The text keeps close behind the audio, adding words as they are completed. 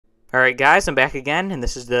Alright guys, I'm back again, and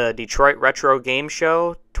this is the Detroit Retro Game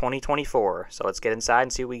Show 2024. So let's get inside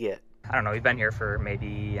and see what we get. I don't know, we've been here for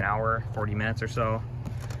maybe an hour, 40 minutes or so.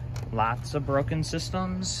 Lots of broken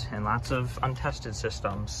systems and lots of untested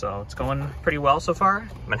systems. So it's going pretty well so far.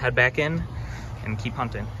 I'm gonna head back in and keep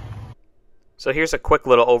hunting. So here's a quick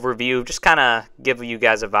little overview, just kind of give you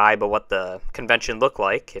guys a vibe of what the convention looked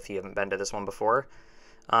like if you haven't been to this one before.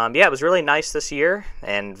 Yeah, it was really nice this year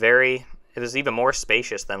and it was even more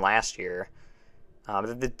spacious than last year.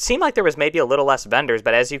 It seemed like there was maybe a little less vendors,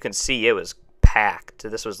 but as you can see, it was packed.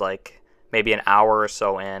 This was like maybe an hour or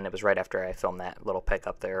so in. It was right after I filmed that little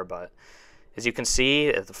pickup there, but as you can see,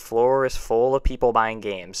 the floor is full of people buying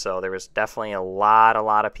games, so there was definitely a lot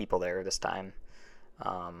of people there this time.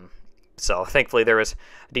 So thankfully there was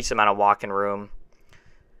a decent amount of walk-in room.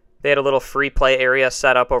 They had a little free play area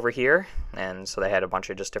set up over here, and so they had a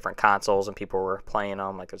bunch of just different consoles and people were playing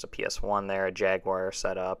them. Like there's a PS1 there, a Jaguar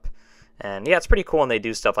set up. And yeah, it's pretty cool when they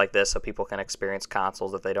do stuff like this so people can experience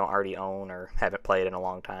consoles that they don't already own or haven't played in a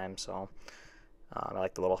long time. So I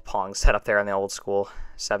like the little Pong set up there on the old school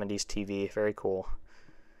 70s TV. Very cool.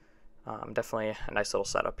 Definitely a nice little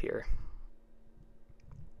setup here.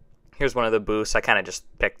 Here's one of the booths. I kind of just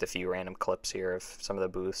picked a few random clips here of some of the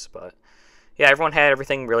booths, but yeah, everyone had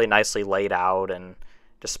everything really nicely laid out and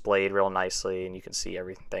displayed real nicely, and you can see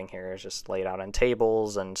everything here is just laid out on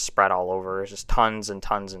tables and spread all over. There's just tons and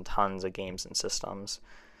tons and tons of games and systems.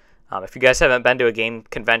 If you guys haven't been to a game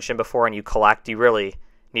convention before and you collect, you really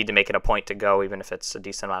need to make it a point to go, even if it's a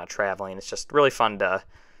decent amount of traveling. It's just really fun to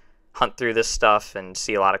hunt through this stuff and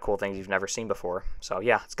see a lot of cool things you've never seen before. So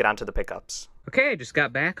yeah, let's get on to the pickups. Okay, I just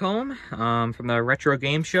got back home from the Retro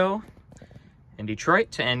Game Show in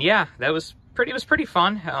Detroit, and yeah, it was pretty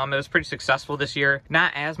fun. It was pretty successful this year.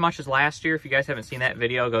 Not as much as last year. If you guys haven't seen that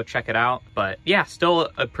video, go check it out. But yeah,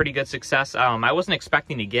 still a pretty good success. I wasn't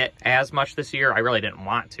expecting to get as much this year. I really didn't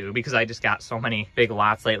want to because I just got so many big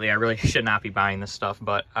lots lately. I really should not be buying this stuff,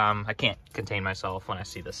 but I can't contain myself when I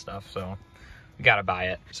see this stuff, so we gotta buy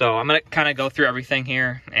it. So I'm gonna kind of go through everything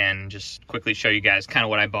here and just quickly show you guys kind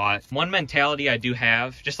of what I bought. One mentality I do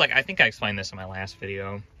have, just like I think I explained this in my last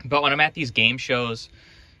video, but when I'm at these game shows,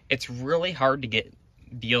 it's really hard to get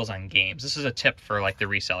deals on games. This is a tip for like the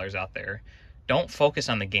resellers out there. Don't focus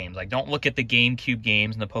on the games. Like don't look at the GameCube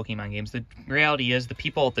games and the Pokemon games. The reality is the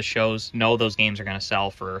people at the shows know those games are going to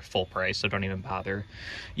sell for full price, so don't even bother.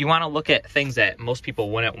 You want to look at things that most people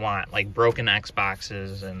wouldn't want, like broken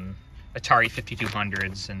Xboxes and Atari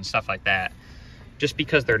 5200s and stuff like that. Just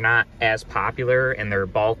because they're not as popular and they're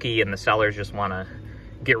bulky and the sellers just want to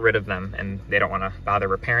get rid of them and they don't want to bother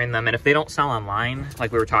repairing them. And if they don't sell online,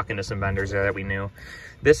 like we were talking to some vendors there that we knew,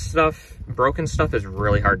 this stuff, broken stuff, is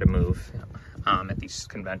really hard to move at these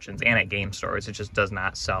conventions and at game stores. It just does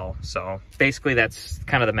not sell. So basically that's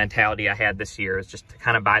kind of the mentality I had this year, is just to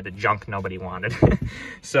kind of buy the junk nobody wanted.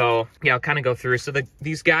 So yeah, I'll kind of go through. So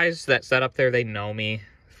these guys that set up there, they know me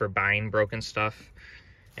for buying broken stuff,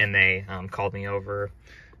 and they called me over.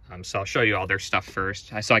 So I'll show you all their stuff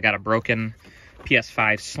first. I got a broken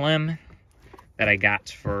PS5 Slim that I got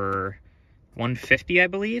for $150, I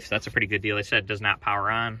believe. So that's a pretty good deal. They said it does not power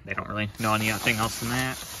on. They don't really know anything else than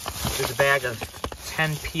that. There's a bag of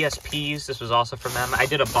 10 PSPs. This was also from them. I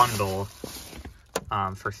did a bundle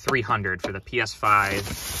for $300 for the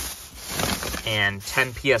PS5 and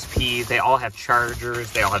 10 PSPs. They all have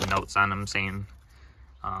chargers. They all have notes on them saying,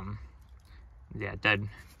 yeah, dead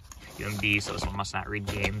UMB, so this one must not read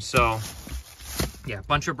games. So yeah, a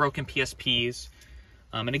bunch of broken PSPs.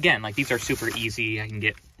 And again, like these are super easy. I can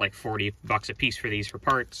get like 40 bucks a piece for these for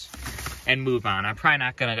parts and move on. I'm probably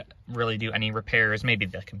not gonna really do any repairs, maybe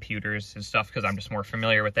the computers and stuff, because I'm just more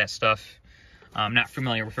familiar with that stuff. I'm not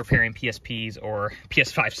familiar with repairing PSPs or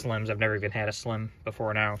PS5 Slims. I've never even had a Slim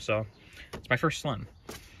before now, so it's my first Slim.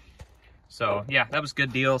 So yeah, that was a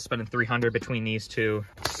good deal, spending $300 between these two.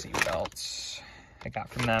 Let's see what else I got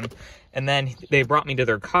from them. And then they brought me to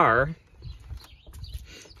their car,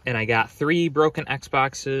 and I got 3 broken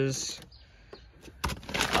Xboxes,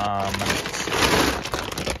 a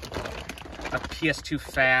PS2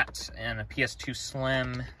 Fat and a PS2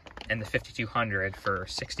 Slim, and the 5200 for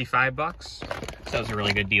 65 bucks. So that was a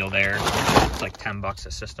really good deal there. It's like 10 bucks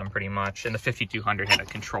a system pretty much. And the 5200 had a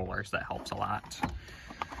controller, so that helps a lot.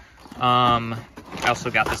 I also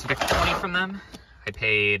got this VIC-20 from them. I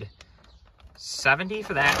paid $70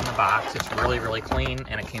 for that in the box. It's really, really clean,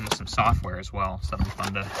 and it came with some software as well. So it'll be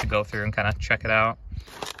fun to go through and kind of check it out.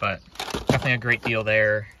 But definitely a great deal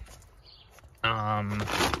there.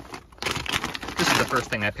 This is the first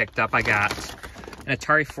thing I picked up. I got an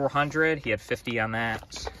Atari 400. He had 50 on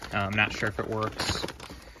that. I'm not sure if it works.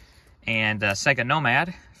 And Sega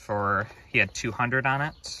Nomad for, he had 200 on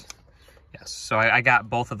it. Yes, so I got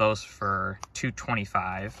both of those for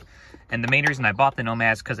 $225. And the main reason I bought the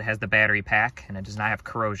Nomad is because it has the battery pack and it does not have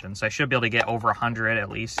corrosion. So I should be able to get over 100 at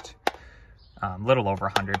least, little over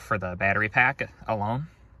 100 for the battery pack alone.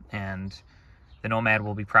 And the Nomad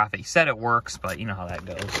will be profit. He said it works, but you know how that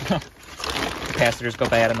goes. Capacitors go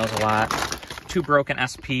bad in those a lot. 2 broken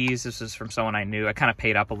SPs. This is from someone I knew. I kind of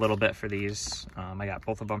paid up a little bit for these. I got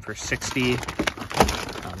both of them for 60.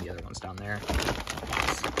 The other one's down there.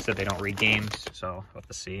 So they don't read games, so we'll have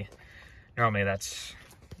to see. Normally that's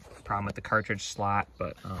a problem with the cartridge slot,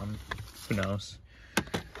 but who knows.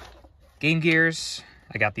 Game Gears,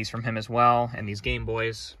 I got these from him as well, and these Game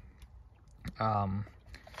Boys.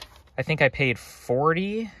 I think I paid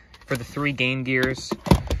 $40 for the 3 Game Gears.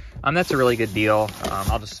 That's a really good deal.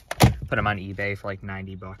 I'll just put them on eBay for like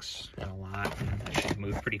 90 bucks and a lot, and I should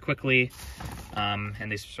move pretty quickly.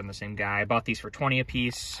 And these are from the same guy. I bought these for 20 a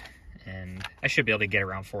piece, and I should be able to get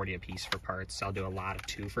around 40 a piece for parts. I'll do a lot of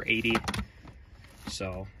 2 for 80.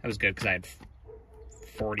 So that was good because I had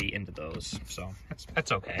 40 into those, so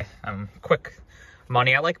that's okay. Quick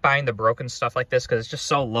money. I like buying the broken stuff like this because it's just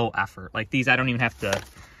so low effort. Like these, I don't even have to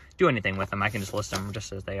do anything with them. I can just list them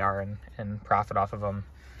just as they are and profit off of them.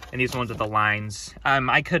 And these ones with the lines,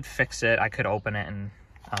 I could fix it. I could open it and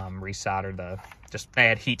resolder just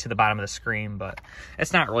add heat to the bottom of the screen, but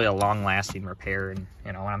it's not really a long-lasting repair. And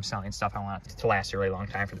you know, when I'm selling stuff, I want it to last a really long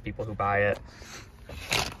time for the people who buy it.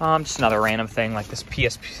 Just another random thing like this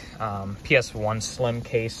PS1 Slim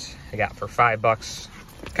case I got for $5.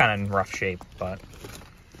 Kind of in rough shape, but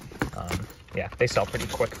yeah, they sell pretty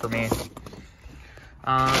quick for me. So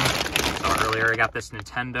earlier I got this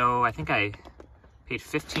Nintendo. I think I paid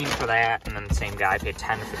 15 for that, and then the same guy paid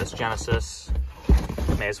 10 for this Genesis.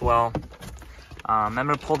 May as well. I'm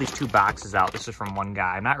gonna pull these 2 boxes out. This is from one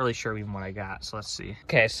guy. I'm not really sure even what I got, so let's see.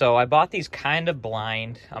 Okay, so I bought these kind of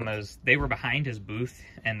blind. They were behind his booth,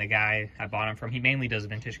 and the guy I bought them from, he mainly does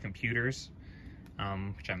vintage computers,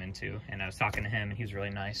 which I'm into. And I was talking to him, and he was really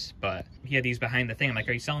nice. But he had these behind the thing. I'm like,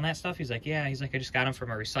 "Are you selling that stuff?" He's like, "Yeah." He's like, "I just got them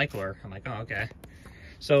from a recycler." I'm like, "Oh, okay."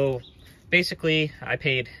 So basically, I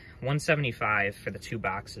paid $175 for the 2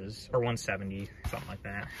 boxes, or $170, something like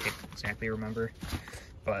that. I can't exactly remember.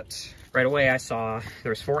 But right away I saw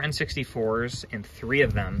there was 4 N64s, and 3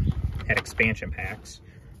 of them had expansion packs.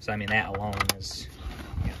 So I mean, that alone is,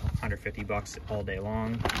 you know, 150 bucks all day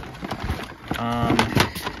long.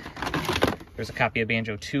 There's a copy of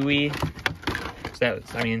Banjo-Tooie. So that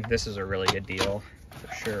was, I mean, this is a really good deal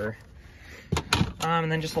for sure.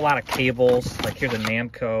 And then just a lot of cables. Like here's a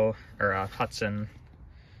Namco or a Hudson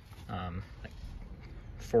like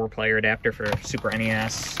 4-player adapter for Super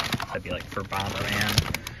NES. That'd be like for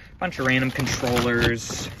Bomberman. A bunch of random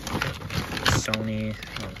controllers. Sony.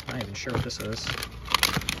 I'm not even sure what this is.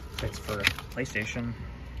 It's for PlayStation.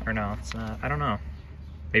 Or no, it's not. I don't know.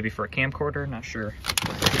 Maybe for a camcorder? Not sure.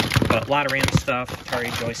 But a lot of random stuff. Atari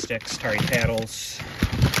joysticks, Atari paddles.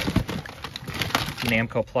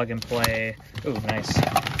 Namco plug and play. Ooh, nice.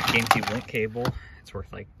 GameCube link cable. It's worth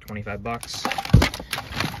like 25 bucks.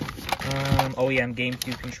 OEM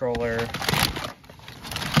GameCube controller.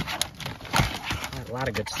 A lot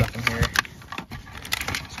of good stuff in here.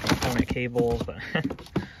 Just component cables, but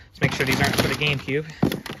let's make sure these aren't for the GameCube.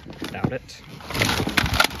 Doubt it.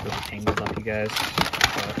 Really tangled up, you guys.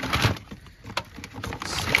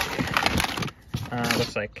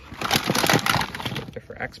 Looks like they're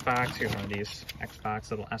for Xbox. Here's one of these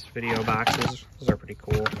Xbox little S-Video boxes. Those are pretty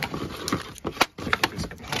cool. Get these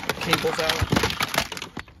cables out.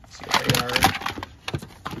 Let's see what they are.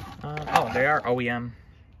 Oh, they are OEM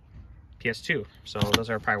PS2. So those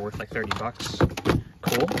are probably worth like 30 bucks.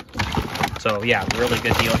 Cool. So yeah, really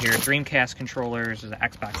good deal here. Dreamcast controllers, there's an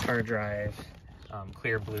Xbox hard drive,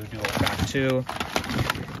 Clear Blue DualShock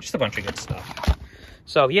 2. Just a bunch of good stuff.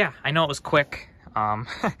 So yeah, I know it was quick,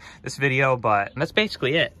 this video, but that's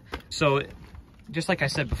basically it. So just like I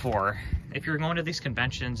said before, if you're going to these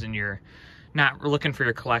conventions and you're not looking for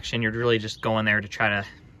your collection, you're really just going there to try to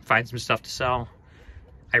find some stuff to sell,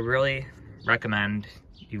 I really recommend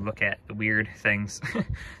you look at the weird things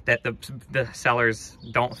that the sellers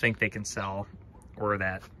don't think they can sell, or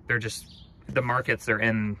that they're just, the markets they're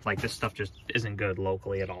in, like this stuff just isn't good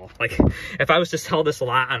locally at all. Like if I was to sell this a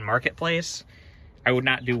lot on Marketplace, I would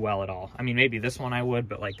not do well at all. I mean, maybe this one I would,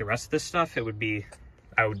 but like the rest of this stuff, it would be,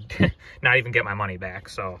 I would not even get my money back.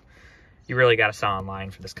 So you really got to sell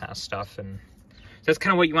online for this kind of stuff. And that's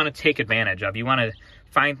kind of what you want to take advantage of. You want to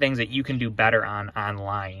find things that you can do better on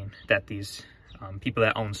online that these people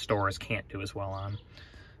that own stores can't do as well on.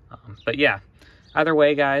 But yeah, either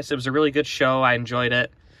way, guys, it was a really good show. I enjoyed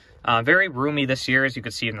it. Very roomy this year, as you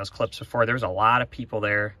could see in those clips before. There was a lot of people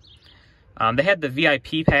there. They had the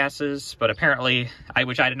VIP passes, but apparently,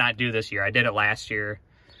 which I did not do this year. I did it last year.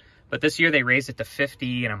 But this year they raised it to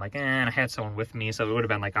 50, and I'm like, and I had someone with me, so it would have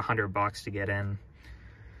been like $100 to get in.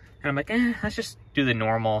 And I'm like, let's just do the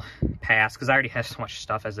normal pass, because I already have so much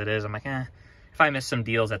stuff as it is. I'm like, if I miss some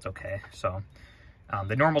deals, that's okay. So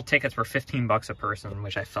the normal tickets were $15 a person,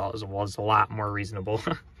 which I felt was a lot more reasonable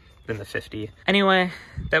than the 50. Anyway,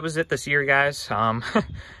 that was it this year, guys.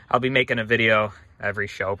 I'll be making a video every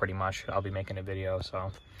show, pretty much. I'll be making a video,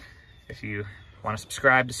 so if you want to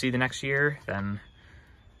subscribe to see the next year, then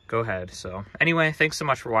go ahead. So anyway, thanks so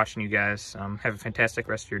much for watching, you guys. Have a fantastic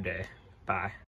rest of your day. Bye.